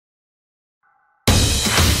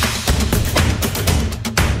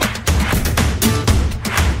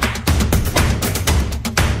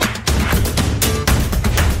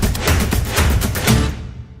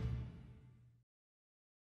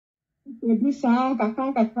do sound, I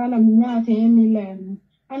can't find a minute million.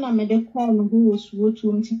 And I made a call who was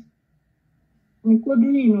watching. We could,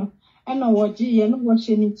 and know what G and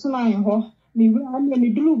watching it tonight. Me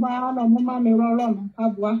do by no mamma roll on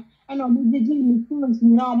Pabwa, and I'm me phones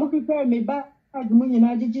now. I'm prepare me back. I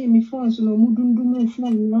me phones no mudundu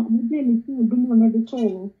phone, no me phone do more at the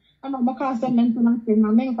toll. And I'm a cast and nothing. I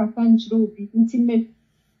make a French rope, intimate.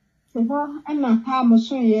 So, and I have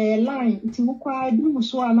a line. It's more quiet. Do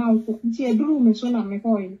so now. It's a broom. So now, make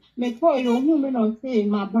oil, woman or say,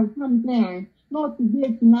 my bantam there. Not to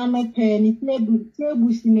get nano penny,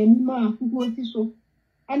 tables in a man who goes so.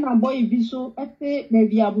 And a boy be so, I say,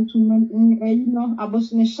 maybe able to, I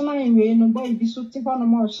was in a shrine way, no boy be so take on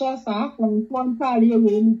more shares from one party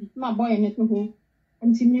away, my boy in it home.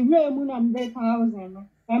 And see me real moon and 1,000.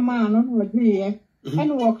 A man on a day,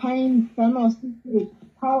 and what kind cannot see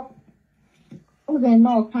how. They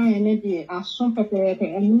no kind idea as soon prepared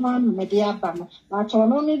and one media bam. But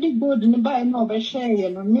on only the good in the buy no be share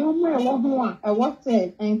no more one. I was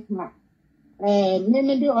said and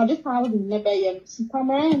maybe the other 1,000 never yet. See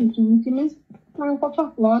come around to me.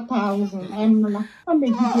 4,000 and I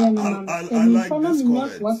make it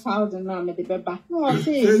 4,000 now with the baby. No, I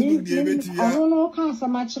say, I don't know how so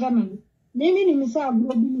much ramen. Maybe himself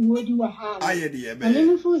will be what you have. I and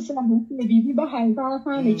then food some baby behind our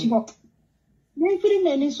family. Then feeling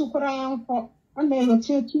any sucran for and they will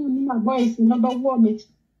tell you my voice number one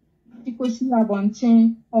because you are one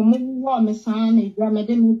thing or more warm a son, a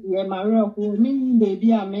grandmother, my real meaning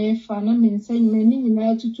baby, I may fan and mean saying many in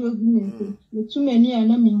there to 12 minutes, with too many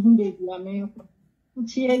and I mean who baby I may.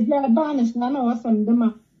 See a barnes none of us and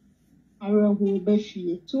them. I will be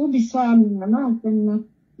free to be some and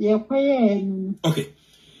yeah, quiet. Okay.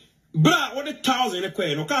 Bra, what 1,000 a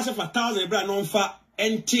quay, no cast of 1,000 bra non fat.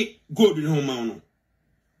 Anti gold in home mount.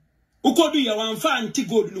 Uko do ya one fa anti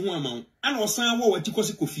gold in home mount. And was some war what you call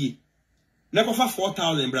Kofi. Never for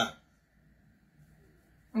 4,000 bra.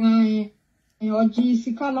 Or G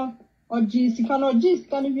Sicano, or G Sicano, G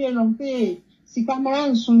can be on pay.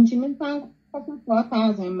 Sicamaran soon to me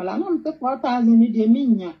 4,000 Malanam 4,000 in the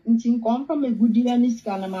minia. And think come from a good year in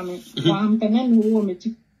Scanamame. One penny woman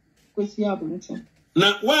to Kosia.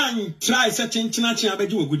 Now, one try such in Chinachi, I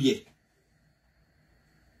do a good year.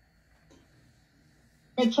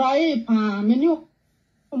 I try many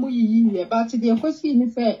but the question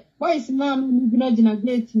is, why is now moving a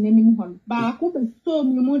gate in any one? But I could so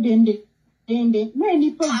more than the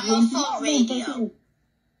many people.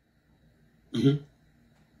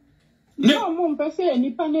 No one per se,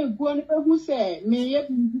 any panel who say, may yet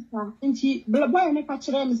be and she blabber and a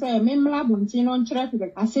catcher and say, Memlab and on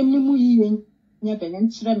traffic, I say, Nimu, never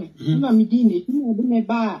and Shremmy. No, me didn't, you will be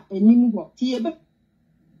bar and Nimu.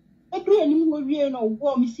 I do any more real or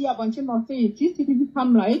warm, see a bunch of things. This is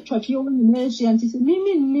become like church, you nation, and this is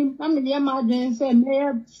me, I'm the emergency, say,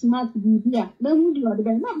 Mayor smart be here. Then would you have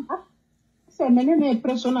been say, many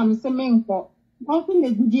person I'm saying for. Often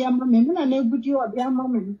a good year, mamma, and a good year of their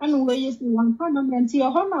moment. And where you see one family and see a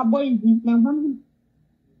honor boy,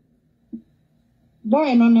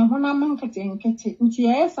 boy, on a honor marketing, which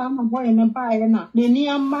yes, I'm a boy and a buyer now. The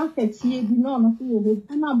near market, see, be known of you,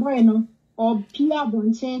 and a boy no. Or Pia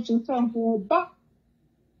don't change to turn for back.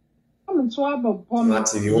 I'm a trouble.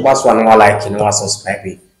 TV, what's one more like in was suspect.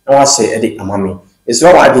 No, I say, Eddie, a mommy. It's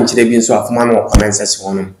all I didn't be so of man or commences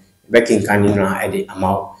on him. Becking canina, Eddie, a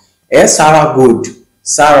mouth. Sarah good,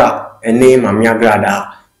 Sarah, a name, Mamia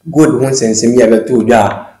Grada. Good once and send me ever to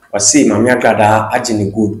da, or see Mamia Grada, Agini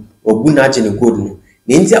good, or Bunagini good no.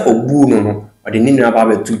 Ninja or Buno, or the Nina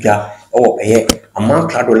Baba Tuja, or a man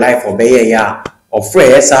clad life or Bay ya. Or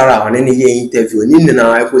Freya Sarah on any year interview, and in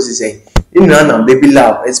our echoes say, in none baby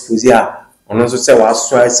love, exposia, and also say was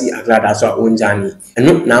Swazi Agradaa our own journey. And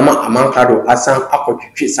look Nama Amancado as some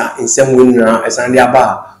apocrypha in some winner as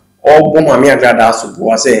Andiaba, or Bomamia Agradaa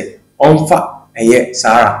was a on fat a year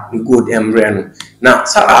Sarah, the good embryo. Now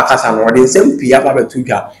Sarah Casan or the same Pia Baba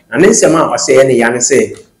Tuja, and then some was say any young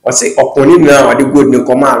say, or say upon him now or the good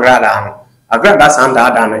Nicoma Agradaa. Agradaa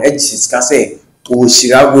Sanda than edges Casse. Who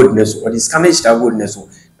shira goodness or this Scanish goodness.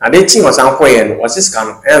 And the thing was unquaint was this kind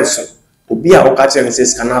of answer. Would be our catcher and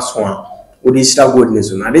says Cana Swan, would this goodness.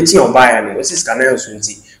 And the thing of buying was this Cana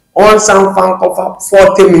Sunti. On some fan of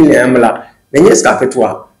 40 million emla, then yes,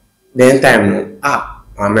 Capetois. Then time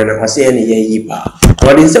I mean, I say any year.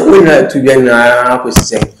 What is the winner to be an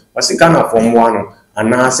acquisition? Was the kind of from one, and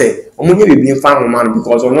now say, only being found man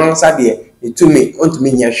because on one side it to me, on to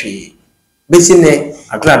me, yashi. Basically,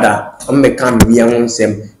 Agradaa, can be young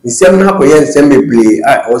sem. In some now, play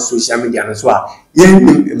or social media as well.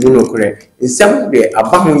 Yen monocorrect. In some way, a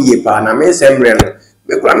bang yepa, and a mess embryo.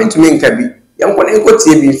 me kura me ntumi nka bi yanko na enko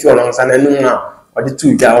tie bi fi ono nsa na num na odi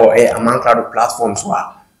tu dwa o amancrado platform so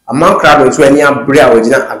a amancrado so ani abre a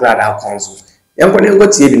ogina Agradaa council yanko na enko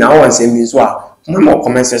tie bi na won nsem bi so a mama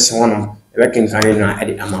comment section wono e be kenkan na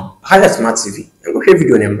edi ama highlight smart tv enko hwe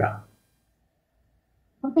video nembra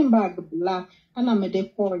something bag black ana me de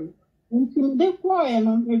call until de call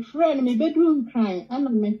no me friend me bedroom cry ana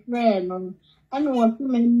me friend no ana what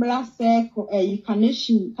me blase ko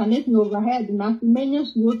connection overhead na menya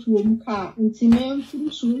so to car until me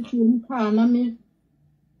furu so to car na me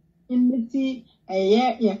imiti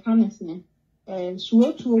ya kanese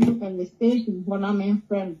so to and the station when I'm in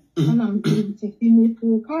friend and I'm taking me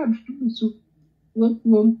to car so what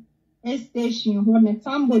station when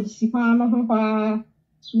somebody sipano ho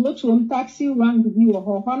so to taxi run the view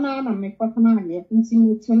ho na me kwatana ye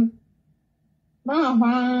intimating na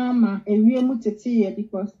ma ewie mu tete ye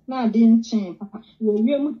because na dey nchen papa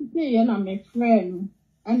ewie mu tete ye na me friend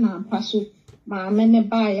and na paso ma me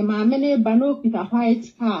ne ba no pita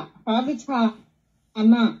white car private car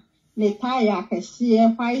ama ne tire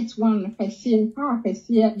kese white one kese car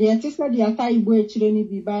kese de tese de ata igbo echire ni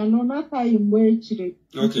bi ba no na ta igbo echire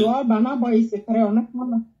okay so ba na boy sekere ono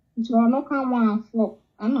kono so ono kan wa afọ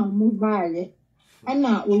ana mu ba ye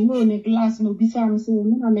ana owo ne glass no bisa am se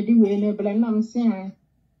me na me di we ne bla na me se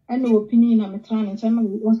ana opini na me tran nche na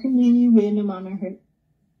o se ni we ne ma na he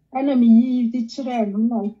ana me yi di chire no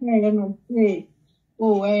na ke no se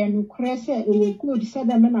o no krese e good se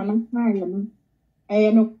da me na na ye no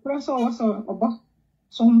no pressure was obo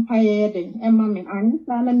so mpaye den e ma me ani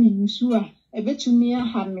sa na me yusu a e betumi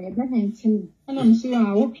ha me be hentin ana me say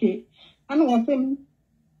okay ana wo fem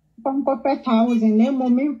pompo 1000 na mo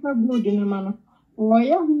me fa good na ma no o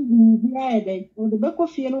ya hu bi aye den o de be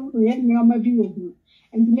Kofi no ye me o ma bi ohu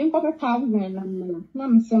and me ko 1000 na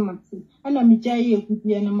me say mate ana me jaye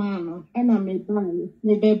egudie na ma no ana me ba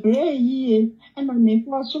me bebre yi ana me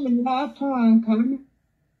fo so me la to anka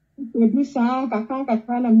producer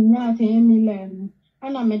kaka na minya temile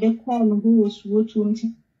ana me de call no go so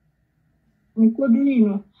nti me koduri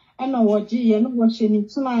no ana woji ye no wo hye ni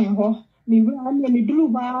tuna ho me bra na me duru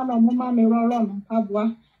ba na mo ma me roro no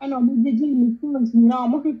kabwa ana mo gigi mi phones ni na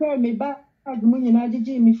mo prepare me ba agmu nyina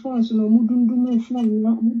gigi mi phones no mo dundu mo phone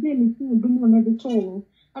no mo de mi phone dundu na de to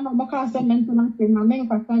ana mo ka se maintenance na me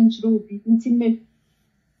nkasa nchiro obi nti me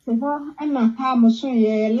so ana ka mo so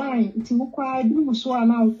ye line nti mo kwa duru so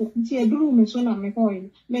ana nko nti e duru me so na me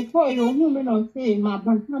koy ohu me no say ma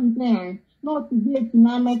ban tam plan not to get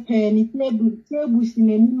na no pe ni table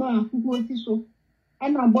sinani ma fugo ti so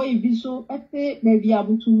ana boy bi so ete be bi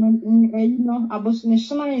abutu you know abosne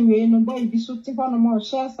shine we no boy bi so ti hono mo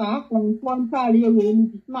share sa from pali we ni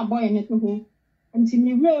bi na boy ne to ho nti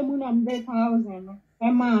mi we mu na mbe 1000 no e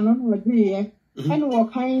ma no no di ye ana wo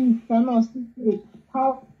kind no see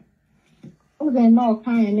how they no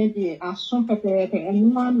kind de aso pepepe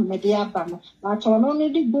enu anu me de aba no but ono ne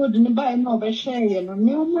di good ni ba no be share ye no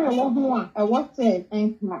ni o me wo ho a e what say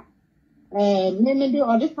enkma me de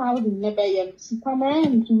all the 1000 ne be ye sikama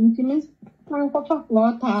nti me kan ko fa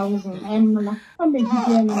 4000 emma o me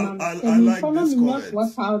di ye no na so no me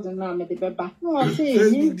 4000 na me de be ba no say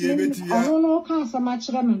ni ono no kan sama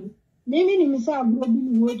kire me ni mi sa agro bi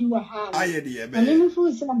ni wodi wa ha ani mi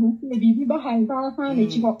fu sa ho bi ba ha fa na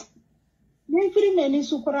chi ko ni free na ni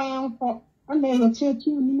sukura anko ana ero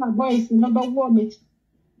chetu ni ma boys no ba wo me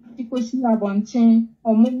tikosi abonten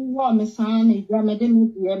omu wo me san na igba me de me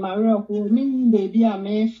die ma re ho mi ni baby a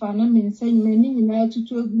me fa na me nsan me ni na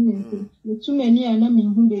tutu ogu me nti me tu me ni na me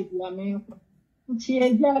hu baby a me ko nti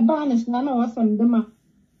e ja ba na san na wasam de ma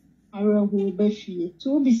are ho ba fie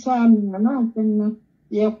tu bi sa mi na nten na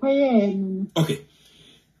ye kwaye ni okay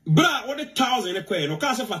bra what the 1000 e kwaye no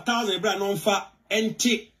ka se fa 1000 bra no fa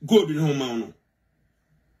enti gold no ho ma no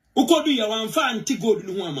ukodu ya wanfa anti gold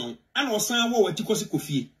no ho ama ana osan wo wati kosi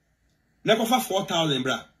Kofi na ko fa 4000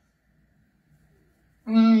 bra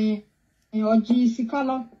oji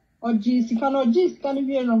sikano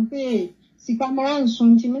wie no pe sikama nso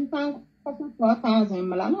nti mentan ko 4000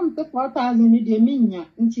 mala na mte 4000 ni de minya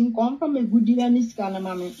nti nkompa megudi ani sikana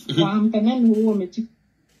mame wa mpene no wo meti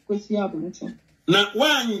kosi abonti na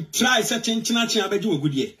wan try se chenchina chen abeji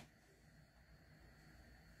wogudie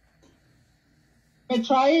I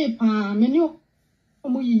try many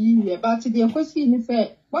ye but the question is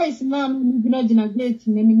why is man ni gina gate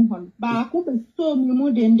na mi hon ba ko be so mi mu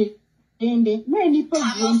dende many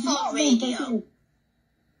people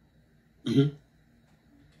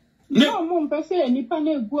no mo mpese nipa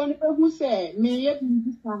na eguo ne hu se me ye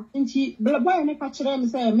bi sa nti boy ne ka kire me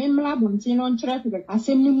se me mla bonti no nkire te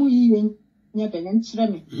asem ni mu yiye nya be ne nkire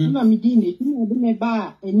me na me di ne ti me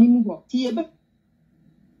ba enim ho ti ye be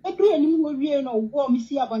who we no warm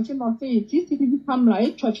see a bunch of things. CCTV camera,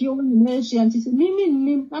 a church, you nation, and she said,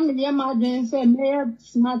 Mimi, I'm a young man, say, Mayor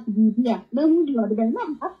smart be here. Then would you have been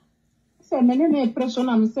number? Say, many person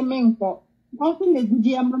I'm saying for. Often a good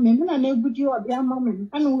dear mamma, and a good you of your mamma,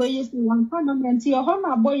 and where you see one parliament, your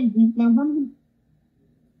honor boy,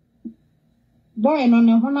 boy, no,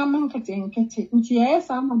 no, honor marketing, catching. Yes,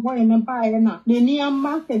 I'm a boy in a buyer. The near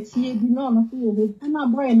market here be none of you, and a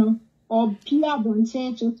boy no. Or Pia bon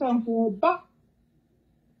change to turn for back.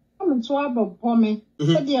 I'm a swab of pommy.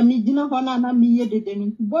 Said the Medina Honana me the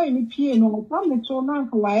den. Boy in Pia no, come to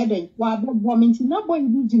Nanka wide. While the bombing to no boy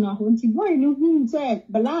Virginia Hunty boy knew him said,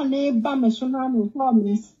 Balane Bamasonano for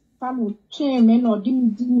me. Some chairman or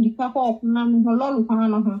dim couple of Nan Hollow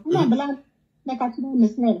Hana. No, Balan, like I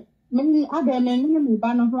said. Many other men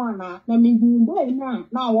banana, the mean boy now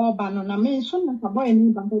all banana men soon as a boy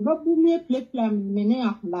in but be me play plan many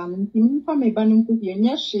of lamb, and from a banning to be a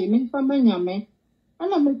yes, shaming from Menyame.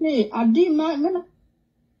 And I'm a day, I did my men.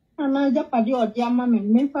 And I japadi or Yamaman,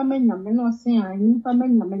 men from Menyame, or saying, I knew from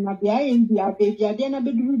Menyame, I be India, baby, I didn't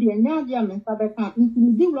be ready, and now Yaman Sabakan,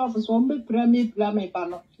 into the office, one be premier plame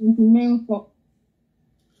banner, into men for.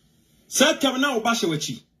 Sir, come now,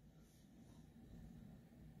 Bashawachi.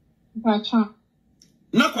 Pacha.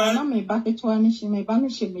 Nakwa me back to one she may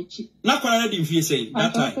banish me cheap. Nakwa ready if you say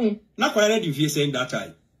that time. Nakwa ready if you say that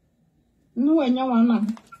time. No, and you wanna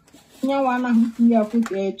here for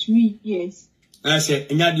 2 years. I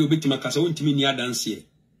said, and you bit my casa won't mean ya dance here.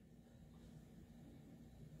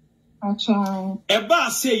 Pacha. A bar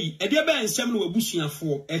say, a dear band 7 were bushing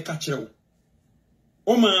for a catcher.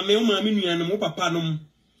 O mamma, minion, and papanum,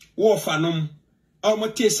 war fanum, or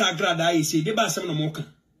Matesa Agradaa, I say, the bar 7 mocha.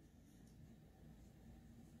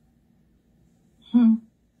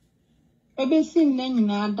 Ebe sin na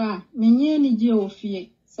nyina da menye ni je ofie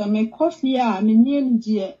se me Kofi a menye ni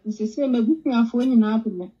je nsese me bukuafo nyina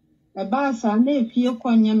apeme e ba sa na efie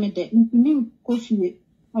kwanya me de ntumi Kofi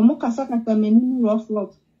omo kasa meni rough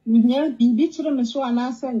nya bibi kire me so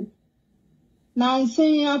anase na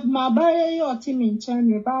nsen ya ma ba ye oti me ncha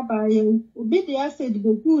me ba ye obi de acid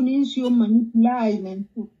be gu ni nsuo manipulate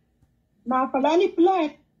na fala ni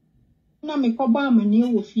play na me koba mani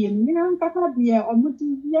wo fie me nkaka de omuti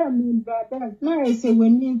ya me brother na ese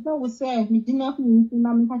weni fa wo se me dina hu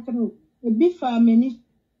na me kakero e bi fa mani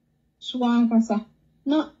Schwarzenegger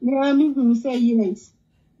na me ami hu se yes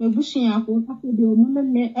me bushin akọ ka de o mo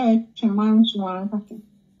me twaman Schwarzenegger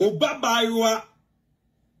o baba yo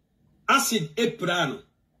acid eprano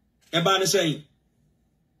e ba ne sei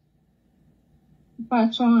pa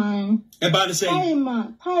twan e ba ne sei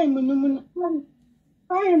time no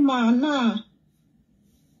Farma na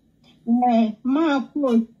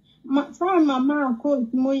Marcos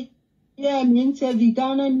mo yeah me interview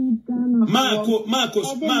Ghana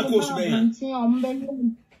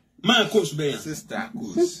Marcos Beya Sister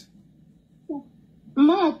Coos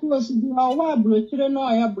Marcos di awa brochure no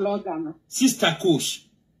ya blogger na Sister Coos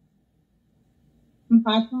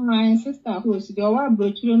Sister Coos di awa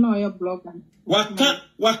brochure no ya blogger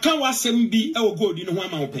waka wasem bi e wo gold no ho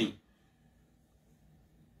ama wo pen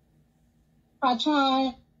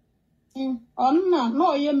Pacha onna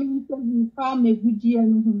no ye me interview fa me gudie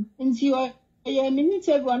no ho nti ye me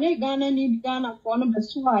interview na Ghana for no be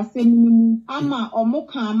so asem ni ama omo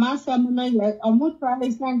kan ma asem no ye omo try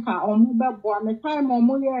senka omo be bo me time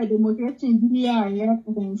omo ye democratic bi ya ye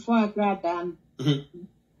for Agradaa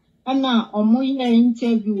ana omo ye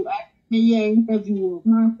interview me ye interview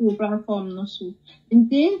na ko platform no so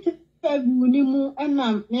nti ni mu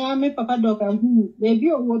ana me papa doka hu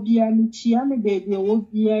baby owo bia mi chia me baby owo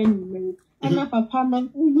bia ni me ana papa no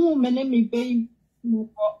hu me ne me baby no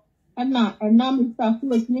ana me sa fu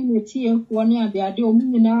ni ne tie ko ni ade o mu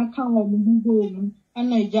nyina ka o mu go mu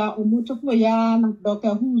ana ja o mu to ko ya na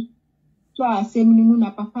doka hu so asem ni mu na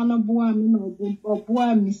papa no boa mi no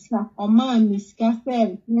boa mi ska o ma mi ska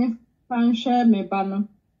fel ne fansha me ba no.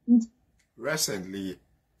 Recently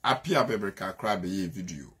Afia Akra be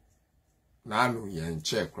video now yen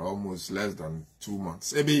check almost less than 2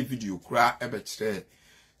 months. Ebe video kra ebe chire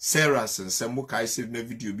Sarah sense mo kai save na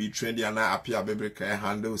video be trendy na Afia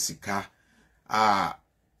handle sika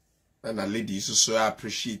and a lady so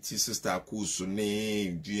appreciate sister Kusu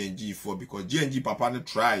ne Gh4 because Gh papa no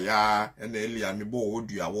try and earlier me bo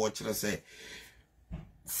odu a watch say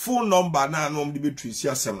phone number na no mde betwisi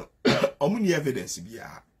asem omuni evidence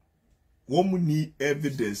bia womuni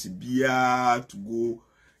evidence bia to go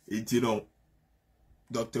know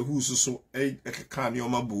Dr. Who so can your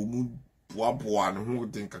mabu boa no ho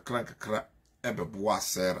den kakra ebe boa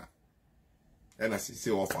Sarah and as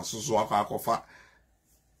say of so akofa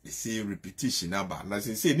they say repetition about. And as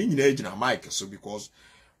I say, ni age na mic so because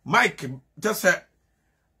mic just say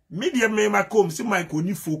media me ma come see mic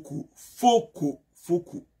oni foku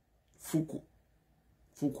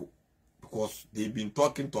because they've been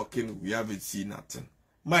talking, we haven't seen nothing.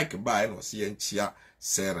 Mike by no see enchia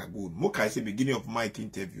Sarah good. Moka say beginning of Mike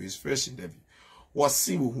interview, his first interview. Was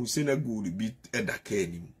see who say na good be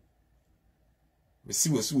edakeni. Me see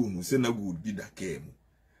was who say na good be dakemu.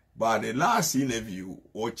 But the last interview,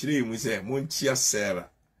 or chile we say Monchia Sarah,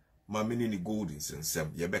 mamini ni gold in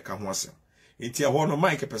sem, Yebeka Hwasem. Inti a one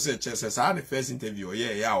Mike per se says I the first interview,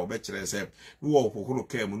 yeah, or better say, no who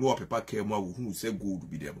came, no paper came who say good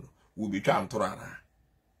be them. We'll be trying to run.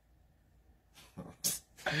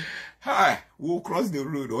 Hi, we'll cross the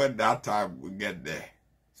road when that time we get there.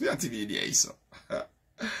 See a TV there, so.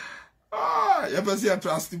 Ah, you see a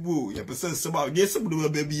trusty boo, you say about yes,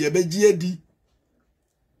 baby, you be GD.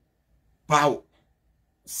 Pow.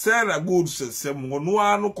 Sarah good says some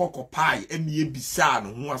no cocoa pie, and ye be sad,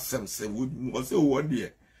 who was some say would say 1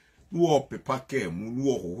 year. No paper came,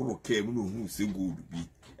 no who came, no who say good be.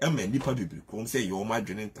 And many people come say you're my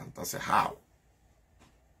journey, and say how.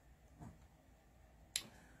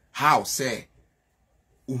 How say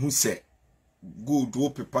who say good wo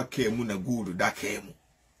paper came na good that came.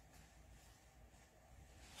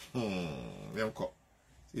 Yanko.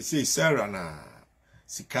 You say Sarah na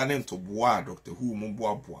sikanen to boa Dr. Who mo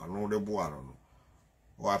boa no de boa no.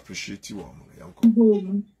 O appreciate you yanko.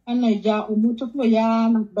 And I ja omoto for ya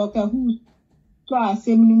na Dr. Who to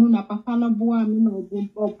asem ni mu na papa no boa mi na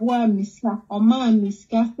boa miska o ma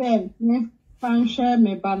miska fe ne fanhwe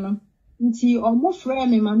me ba no. Nti omo frɛ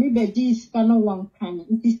me ma me bedi sika no wankan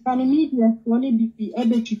nti sika no media woni bibi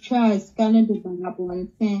ebe twitwa sika no de banabo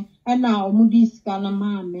nten na omo di sika no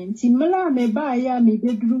ma me nti mela me ba ya me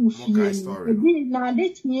bedru fie ebi na de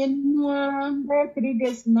tie nua 3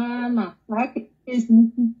 days na case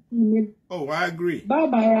ni. Oh, I agree.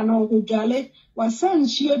 Baba ya na ojale wasan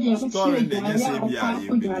shio dia story de ya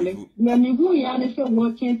me hu ya ne se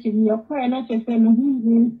working team ya kwa na chefe no hu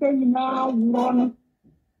ni se na won.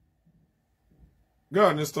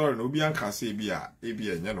 Girl, the story no be Nkansah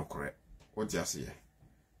ebia no correct. What you say?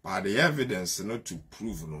 But the evidence not to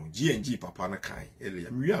prove no G papa na kai. Elia,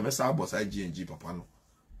 me am boss G papa no.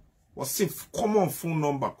 Was if common phone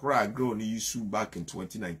number cry girl ni issue back in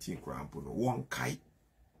 2019 crampo no one kai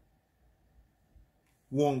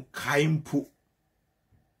mpo.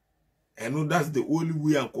 And that's the only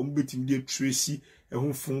way I'm combating the Tracy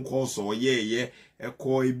and phone calls or yeah, a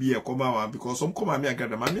call be a comma because some come me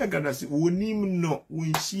Agradaa say wonim no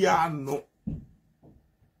winshia no.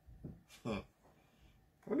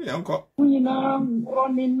 What do you uncle? We now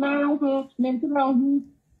running now, mental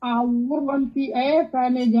I want the air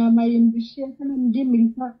manager my ambition and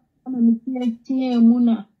Jimmy and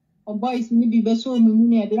Muna or boys maybe beso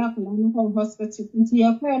me at the hospital into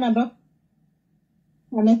your friend.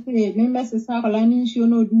 And I say, members of Sarkodie show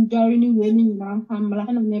no do during winning now. I'm like,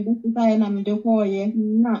 I'm never saying I'm the boy.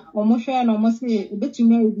 Now, almost share almost say, but you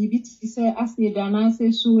may be bit to say, I say, and I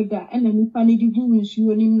say, so that, and then you find the wounds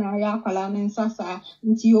you and him now, Yakalan and Sasa,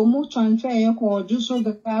 until you almost transfer your call, just so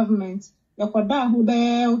the government. Your Koda who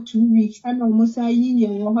bear 2 weeks, and almost a year,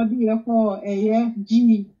 or how do you call a year,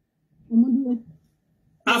 G.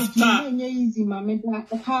 After easy, mamma,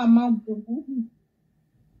 that a car mount.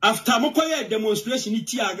 After Mokoya demonstration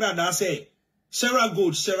iti Agradaa say Sarah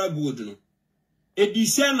Gold no.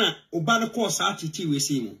 Edisena obana course atiti we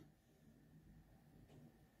see mu.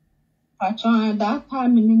 Patron that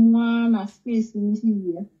time in one space in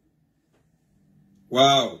here.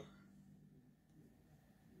 Wow.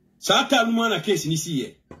 Shatta no man case ni see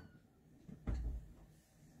here.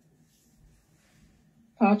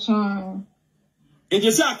 Patron. And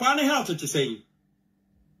you say akwane health to say.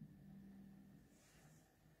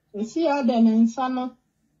 See other than Sano.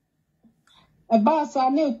 A bass I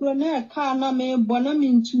know a car na me bonam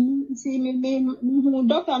into see me who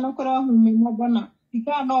doctor no cora whom me mobona. You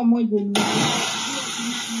can't know more than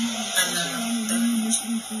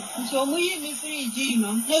so we 3G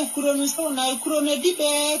no. No chrono na chrono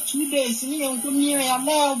dibe 2 days ni on kumia ya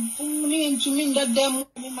ma puni into me that them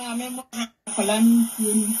ma me falan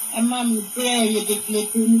and mammy pray you declare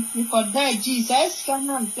you could die Jesus can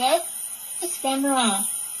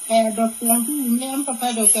Dr. Who name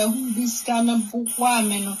Papa Dr. Who this kind of book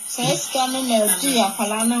woman says can energy a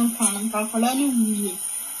falana and Falani.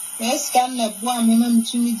 Yes, can the woman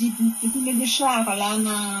to me the shark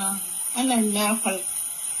alana and then Napal.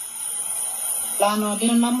 Lano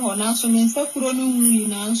didn't know now, so means a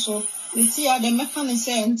crony so we see how the mechanic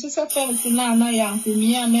saying, "Tis a fellow to Nana young to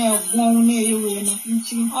me and they're going away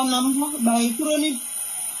on by crony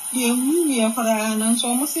we for an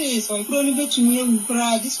so say so crony bet me we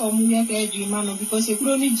cry this for me man because a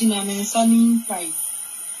crony gin and sunny fight.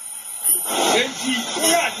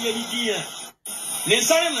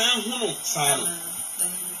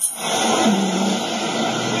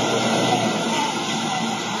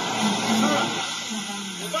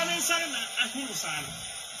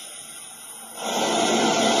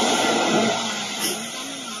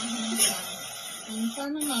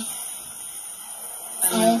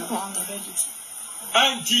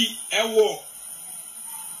 Auntie, ewo.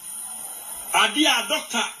 Adia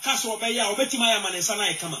doctor kaso obeya obetima ya manesa na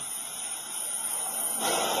ekama.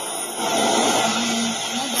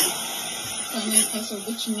 Kaso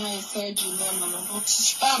obetima ya surgery na mama.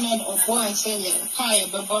 Spammed or boy say high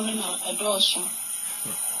bebonu na adosho.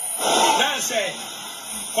 That say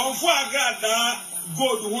Kofi Agradaa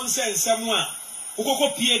gold won say nsem a ukoko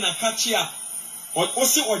pie na kachia o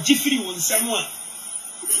se o gifiri won nsem a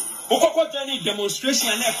ukoko journey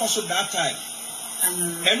demonstration na ekoso that time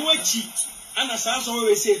enu achi ana sanso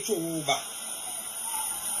we say to wo ba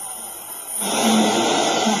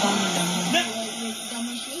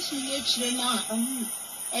demonstration ye chire na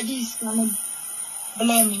edis na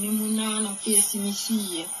blame ni mu na case mi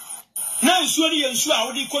siye na nsuo ni nsuo a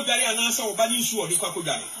wodi kodware anansa wo ba ni nsuo di kwa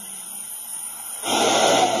kodware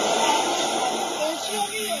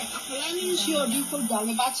nsuo di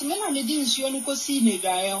kodware but me na me di nsuo ni ko si ne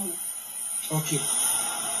dware ho okay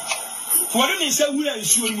for the say wura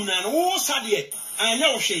nsuo mu na no wo sade anya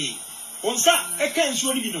wo hwe onsa eka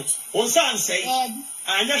nsuo ni bi no onsa ansai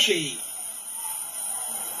anya hwe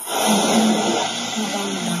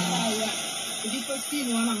di ko si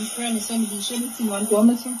no na me friend say me di nsuo ni ti no ndo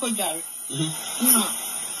me sin kodware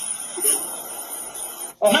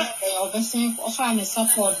obviously, offer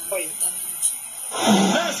support boy.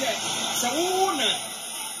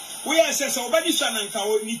 We are says obadi so na nka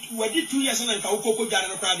we di 2 years na nka wo koko dware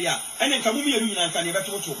no kwa dia ene nka mu mienu nyina nka ne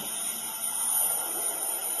beto to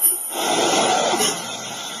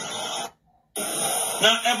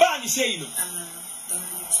na eba ni say no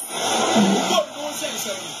go no sense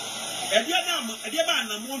no e dia ba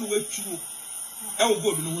na mo no watuo e wo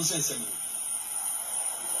go no sense no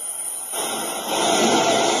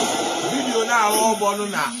video na all bonu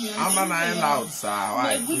na ama na loud sa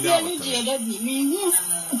why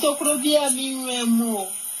tokrobia mi mo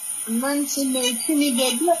nanti me kini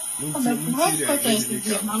de bla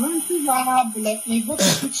nanti va black me go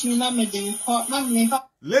to na me de ko na me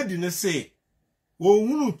lady ne say wo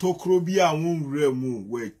hunu tokrobia won wura mu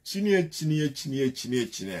we chinie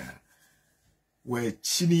we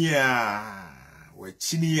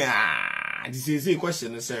chinia this is a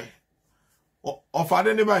question say of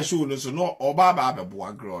anybody show no so no oba ba bebo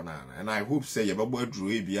agro na and I hope say you bebo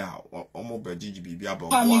adru e bia omo ba gigi bibia ba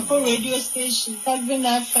for radio station 7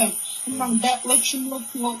 FM from that what you look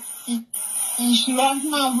for insurance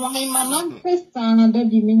na why man person that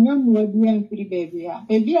di minyam wa bia mfiri baby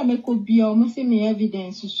a meko bia o se me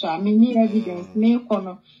evidence so me ni evidence me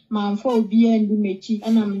kono man for obi andi mechi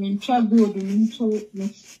ana me ntwa gold ni so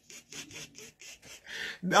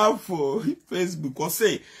now for Facebook or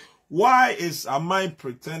say why is Amai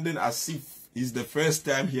pretending as if it's the first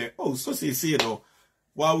time here? Oh, so say, you know,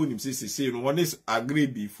 why wouldn't you say, you know, when this agree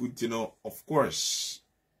be food, you know, of course,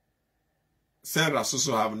 Sarah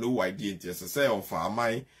also have no idea. It's say of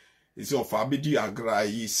Amai, it's of Abidi Agra,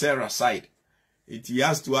 Sarah side. He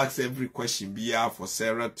has to ask every question be for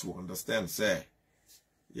Sarah to understand, say.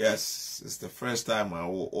 Yes, it's the first time I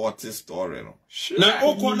will artist story. No. Na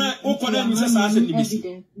okona mi sasa ase ni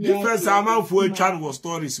bisi. Different amount for channel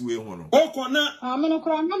stories we hono. Okona ameno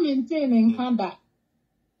kra na maintain Nkanda.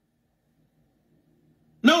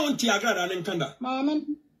 Na onti Agradaa na Nkanda. Mama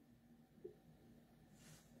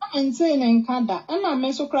maintain Nkanda. Ana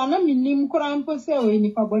me so kra na minim kra mpo se we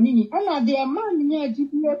ni fabonini. Ana de man nya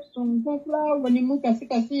GhPage so kra woni mu kase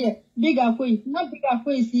ye bigger voice na bigger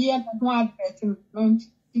voice ye no advert no.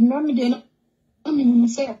 Mami de na mi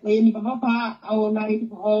say ni papa o like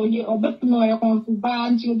o ye obetno ya kon fu ba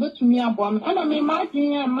nti obetumi abo am ana me ma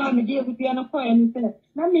tin ma me de bia na ko ni say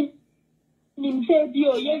na mi say bi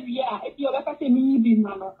o ye wi a e bi o ka say mi bi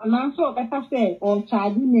ma no ana so o ka say o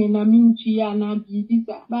charge me na mi nti ya na bi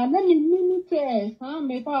bisa ba na mi say sa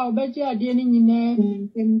me pa obeje ade ni nyina mi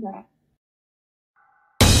nta